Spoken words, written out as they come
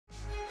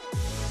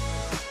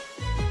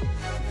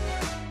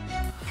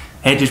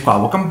Hey G Squad,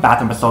 welcome back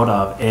to an episode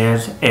of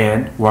Is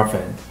It Worth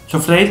It? So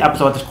for today's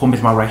episode, this cool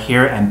model right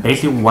here, and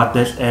basically what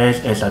this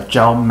is a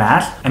gel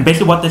mask. And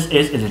basically what this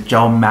is a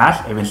gel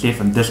mask, you can see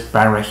from this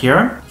brand right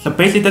here. So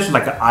basically this is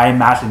like an eye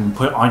mask and you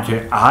put it onto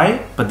your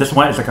eye, but this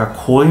one is like a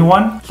cooling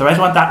one. So I just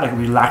want that like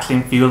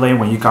relaxing feeling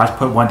when you guys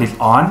put one of these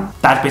on.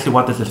 That's basically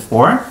what this is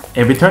for.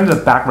 If we turn to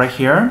the back right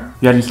here,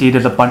 you can see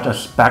there's a bunch of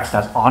specs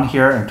that's on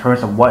here in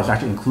terms of what is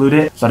actually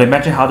included. So they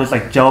mention how there's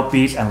like gel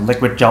beads and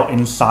liquid gel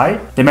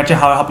inside. They mention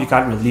how it helps you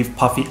guys relieve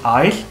puffy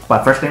eyes.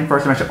 But first thing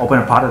first, I'm going to open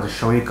the product to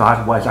show you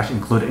guys what is actually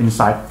included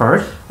inside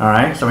first.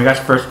 Alright, so when you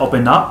guys first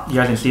open up, you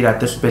guys can see that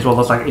this is basically what it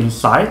looks like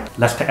inside.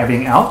 Let's take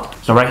everything out.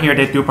 So right here,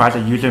 they do provide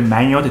a user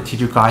manual to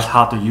teach you guys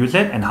how to use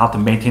it and how to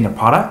maintain the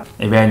product.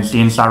 If you can see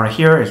inside right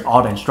here is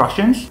all the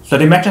instructions. So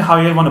they mention how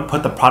you guys want to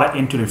put the product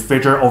into the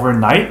refrigerator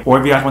overnight, or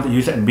if you guys want to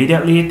use it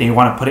immediately, then you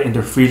want to put it in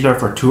the freezer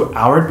for 2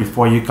 hours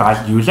before you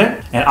guys use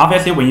it. And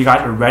obviously when you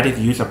guys are ready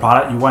to use the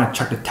product, you want to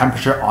check the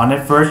temperature on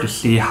it first to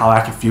see how it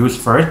actually feels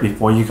first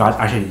before you guys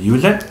actually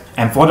use it.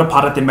 And for the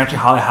product, they mention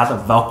how it has a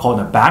Velcro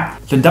in the back.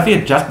 So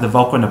definitely adjust the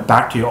Velcro in the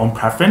back to your own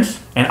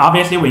preference. And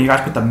obviously when you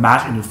guys put the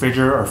mask in the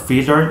refrigerator or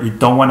freezer, you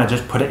don't want to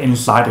just put it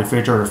inside the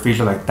refrigerator or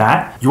freezer like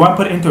that. You want to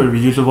put it into a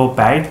reusable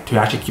bag to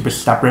actually keep it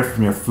separate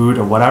from your food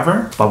or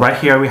whatever. But right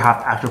here we have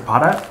the actual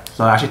product.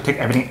 So I actually take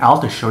everything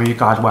out to show you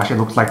guys what it actually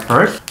looks like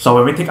first. So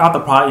when we take out the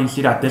product, you can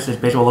see that this is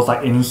basically what it looks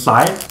like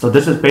inside. So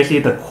this is basically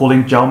the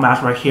cooling gel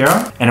mask right here.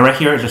 And right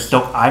here is a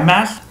silk eye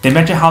mask. They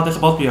mentioned how this is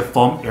supposed to be a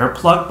foam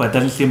earplug, but it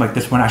doesn't seem like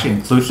this one actually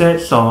includes it.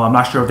 So I'm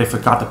not sure if they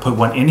forgot to put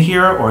one in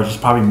here or it's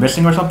just probably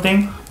missing or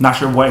something. Not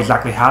sure what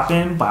exactly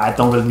happened, but I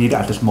don't really need it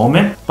at this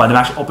moment. But I'm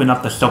actually opening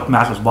up the silk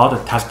mask as well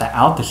to test that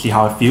out to see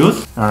how it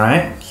feels.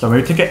 Alright, so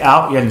when we take it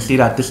out, you can see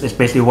that this is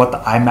basically what the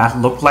eye mask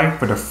looks like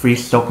for the free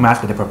silk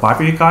mask that they provide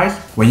for you guys.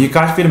 When you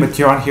guys feel the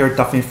material on here, it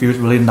definitely feels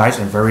really nice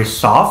and very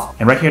soft.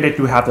 And right here they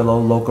do have the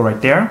little logo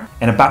right there.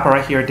 And the back part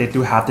right here, they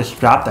do have this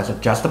strap that's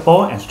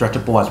adjustable and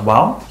stretchable as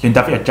well. You can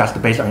definitely adjust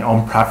it based on your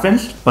own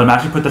preference. But I'm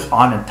actually put this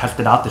on and test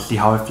it out to see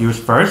how it feels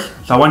first.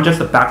 So I want just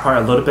the back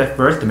part a little bit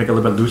first to make it a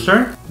little bit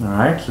looser.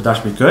 Alright, so that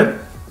should be good.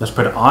 Let's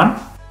put it on.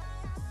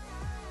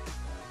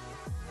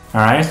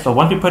 Alright, so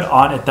once we put it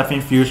on, it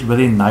definitely feels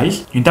really nice.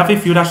 You can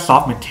definitely feel that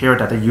soft material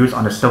that they use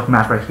on the silk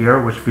mask right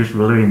here, which feels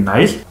really, really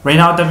nice. Right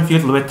now it definitely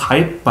feels a little bit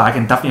tight, but I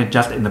can definitely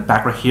adjust it in the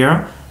back right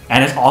here.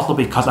 And it's also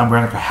because I'm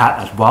wearing like a hat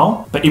as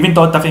well. But even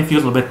though it definitely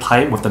feels a little bit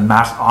tight with the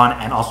mask on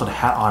and also the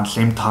hat on at the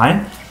same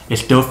time, it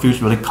still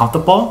feels really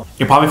comfortable.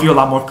 You'll probably feel a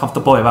lot more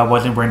comfortable if I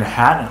wasn't wearing the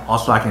hat, and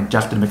also I can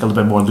adjust it to make it a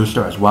little bit more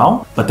looser as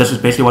well. But this is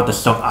basically what the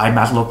silk eye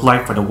mask looks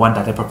like for the one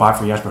that they provide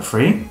for you guys for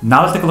free.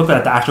 Now let's take a look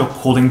at the actual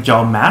cooling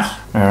gel mask.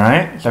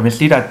 Alright, so you can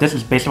see that this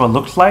is basically what it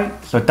looks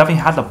like. So it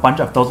definitely has a bunch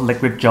of those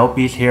liquid gel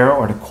beads here,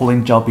 or the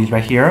cooling gel beads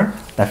right here.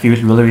 That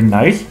feels really, really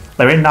nice.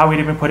 Like right now we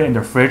didn't even put it in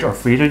the fridge or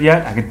freezer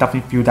yet. I can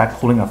definitely feel that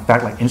cooling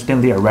effect like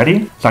instantly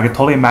already. So I can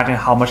totally imagine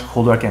how much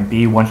cooler it can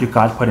be once you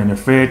guys put it in the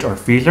fridge or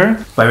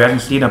freezer. But as you can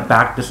see in the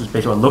back, this is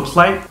basically what it looks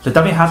like. So it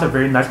definitely has a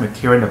very nice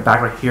material in the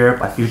back right here,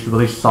 but it feels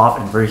really soft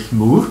and very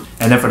smooth.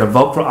 And then for the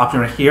Velcro option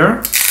right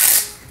here,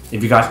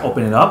 if you guys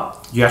open it up,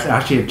 you guys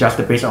actually adjust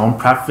it based on your own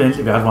preference if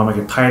you guys want to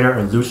make it tighter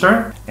or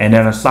looser. And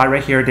then on the side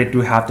right here, they do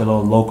have the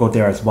little logo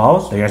there as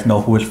well, so you guys know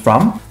who it's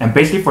from. And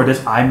basically for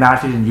this eye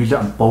mask, you can use it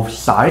on both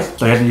sides.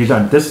 So you guys can use it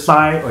on this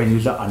side or you can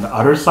use it on the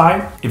other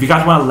side. If you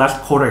guys want a less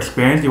colder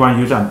experience, you want to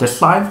use it on this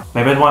side.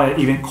 But if you guys want an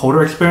even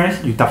colder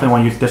experience, you definitely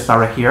want to use this side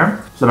right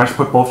here. So I'm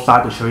actually put both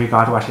sides to show you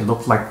guys what it actually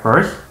looks like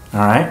first.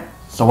 Alright,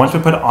 so once we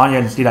put it on, you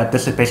can see that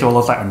this is basically what it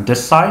looks like on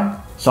this side.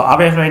 So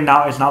obviously right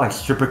now it's not like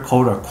super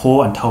cold or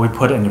cool until we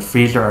put it in the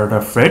freezer or the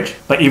fridge.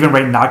 But even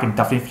right now I can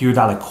definitely feel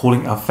that like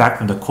cooling effect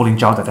from the cooling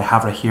gel that they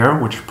have right here,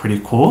 which is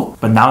pretty cool.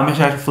 But now I'm going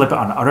to flip it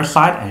on the other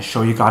side and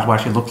show you guys what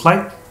it actually looks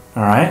like.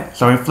 Alright,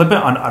 so when we flip it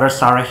on the other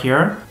side right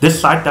here, this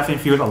side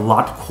definitely feels a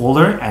lot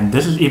cooler, and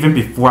this is even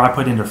before I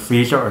put it in the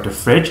freezer or the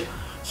fridge.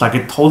 So I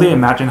can totally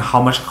imagine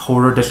how much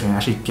colder this can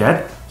actually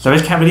get. So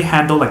this can't really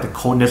handle like the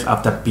coldness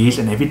of the beads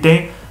and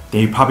everything.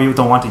 Then you probably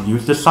don't want to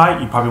use this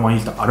side, you probably want to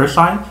use the other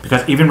side.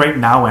 Because even right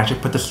now when I actually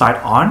put this side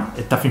on,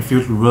 it definitely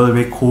feels really,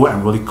 really cool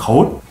and really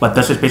cold. But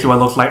this is basically what it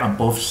looks like on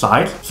both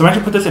sides. So I'm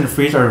actually put this in the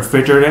freezer or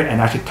refrigerator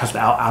and actually test it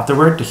out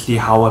afterward to see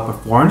how it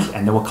performs.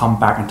 And then we'll come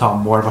back and talk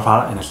more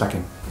about it in a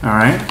second.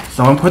 Alright,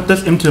 so I'm going to put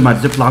this into my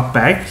Ziploc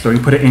bag so we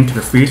can put it into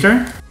the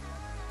freezer.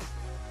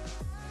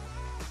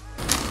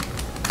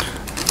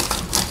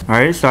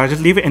 Alright, so I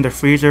just leave it in the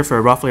freezer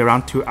for roughly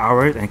around 2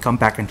 hours and come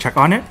back and check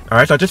on it.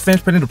 Alright, so I just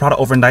finished putting the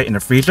product overnight in the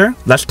freezer.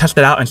 Let's test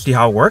it out and see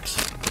how it works.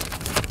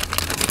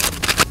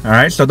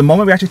 Alright, so the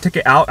moment we actually take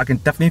it out, I can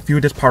definitely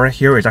feel this part right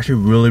here is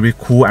actually really, really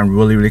cool and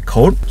really, really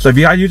cold. So if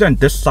you guys use it on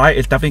this side,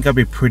 it's definitely going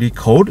to be pretty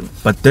cold.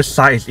 But this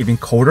side is even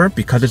colder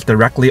because it's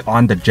directly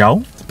on the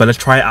gel. But let's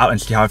try it out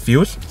and see how it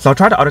feels. So I'll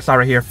try the other side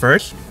right here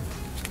first.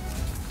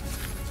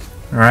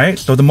 Alright,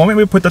 so the moment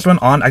we put this one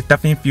on, I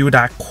definitely feel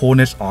that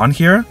coolness on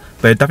here.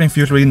 But it definitely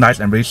feels really nice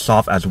and really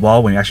soft as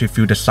well when you actually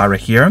feel this side right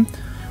here.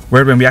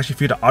 Where when we actually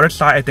feel the other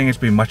side, I think it's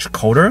be much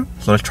colder.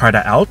 So let's try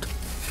that out.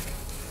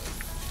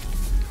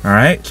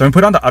 Alright, so when we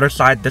put it on the other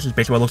side, this is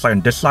basically what it looks like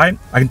on this side.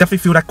 I can definitely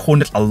feel that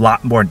coolness a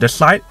lot more on this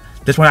side.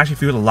 This one actually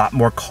feels a lot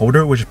more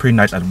colder, which is pretty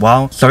nice as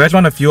well. So if you guys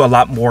want to feel a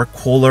lot more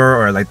cooler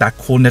or like that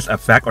coolness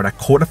effect or that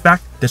cold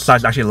effect, this side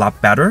is actually a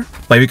lot better.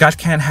 But if you guys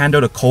can't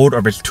handle the cold or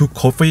if it's too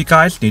cold for you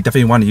guys, then you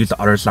definitely want to use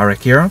the other side right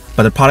here.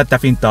 But the product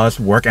definitely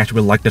does work. I actually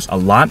really like this a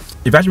lot.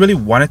 If you guys really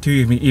wanted to,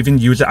 you can even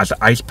use it as an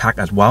ice pack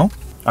as well.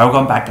 Alright,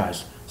 welcome back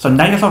guys. So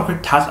now you guys have a quick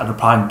test of the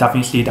product and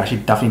definitely see it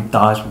actually definitely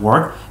does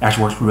work. It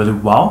actually works really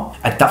well.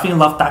 I definitely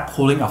love that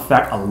cooling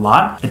effect a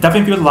lot. It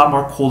definitely feels a lot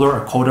more cooler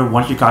or colder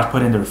once you guys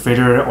put it in the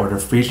refrigerator or the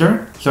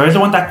freezer. So if you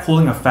want that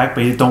cooling effect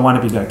but you don't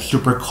want to be like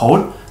super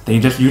cold, then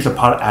you just use the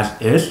product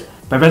as is.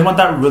 But if you want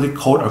that really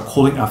cold or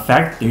cooling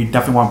effect, then you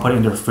definitely want to put it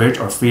in the fridge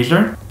or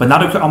freezer. But now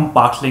to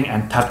unboxing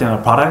and testing the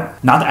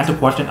product, now to answer the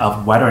question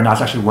of whether or not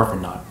it's actually worth or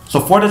not.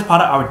 So for this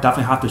product, I would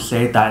definitely have to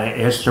say that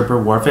it is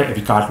super worth it if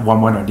you guys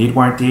want one or need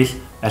one of these.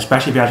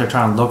 Especially if you guys are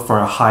trying to look for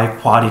a high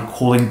quality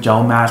cooling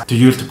gel mask to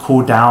use to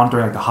cool down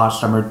during like the hot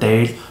summer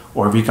days,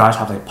 or if you guys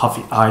have like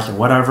puffy eyes or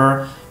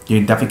whatever, you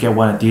can definitely get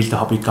one of these to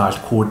help you guys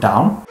cool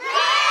down.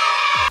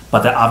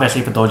 But then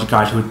obviously for those of you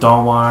guys who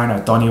don't want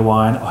or don't need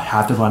one or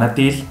have to one of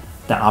these,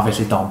 then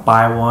obviously don't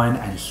buy one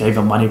and save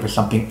your money for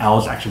something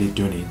else actually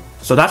do need.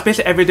 So that's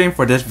basically everything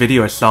for this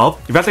video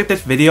itself. If you guys like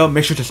this video,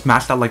 make sure to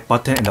smash that like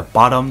button in the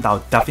bottom. That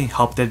will definitely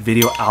help this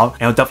video out,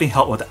 and it will definitely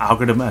help with the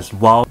algorithm as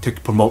well to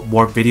promote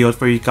more videos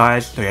for you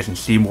guys so you guys can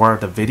see more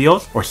of the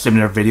videos or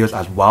similar videos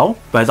as well.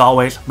 But as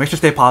always, make sure to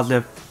stay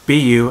positive, be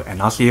you,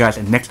 and I'll see you guys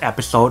in the next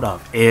episode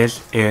of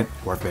Is It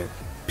Worth It?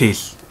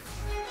 Peace.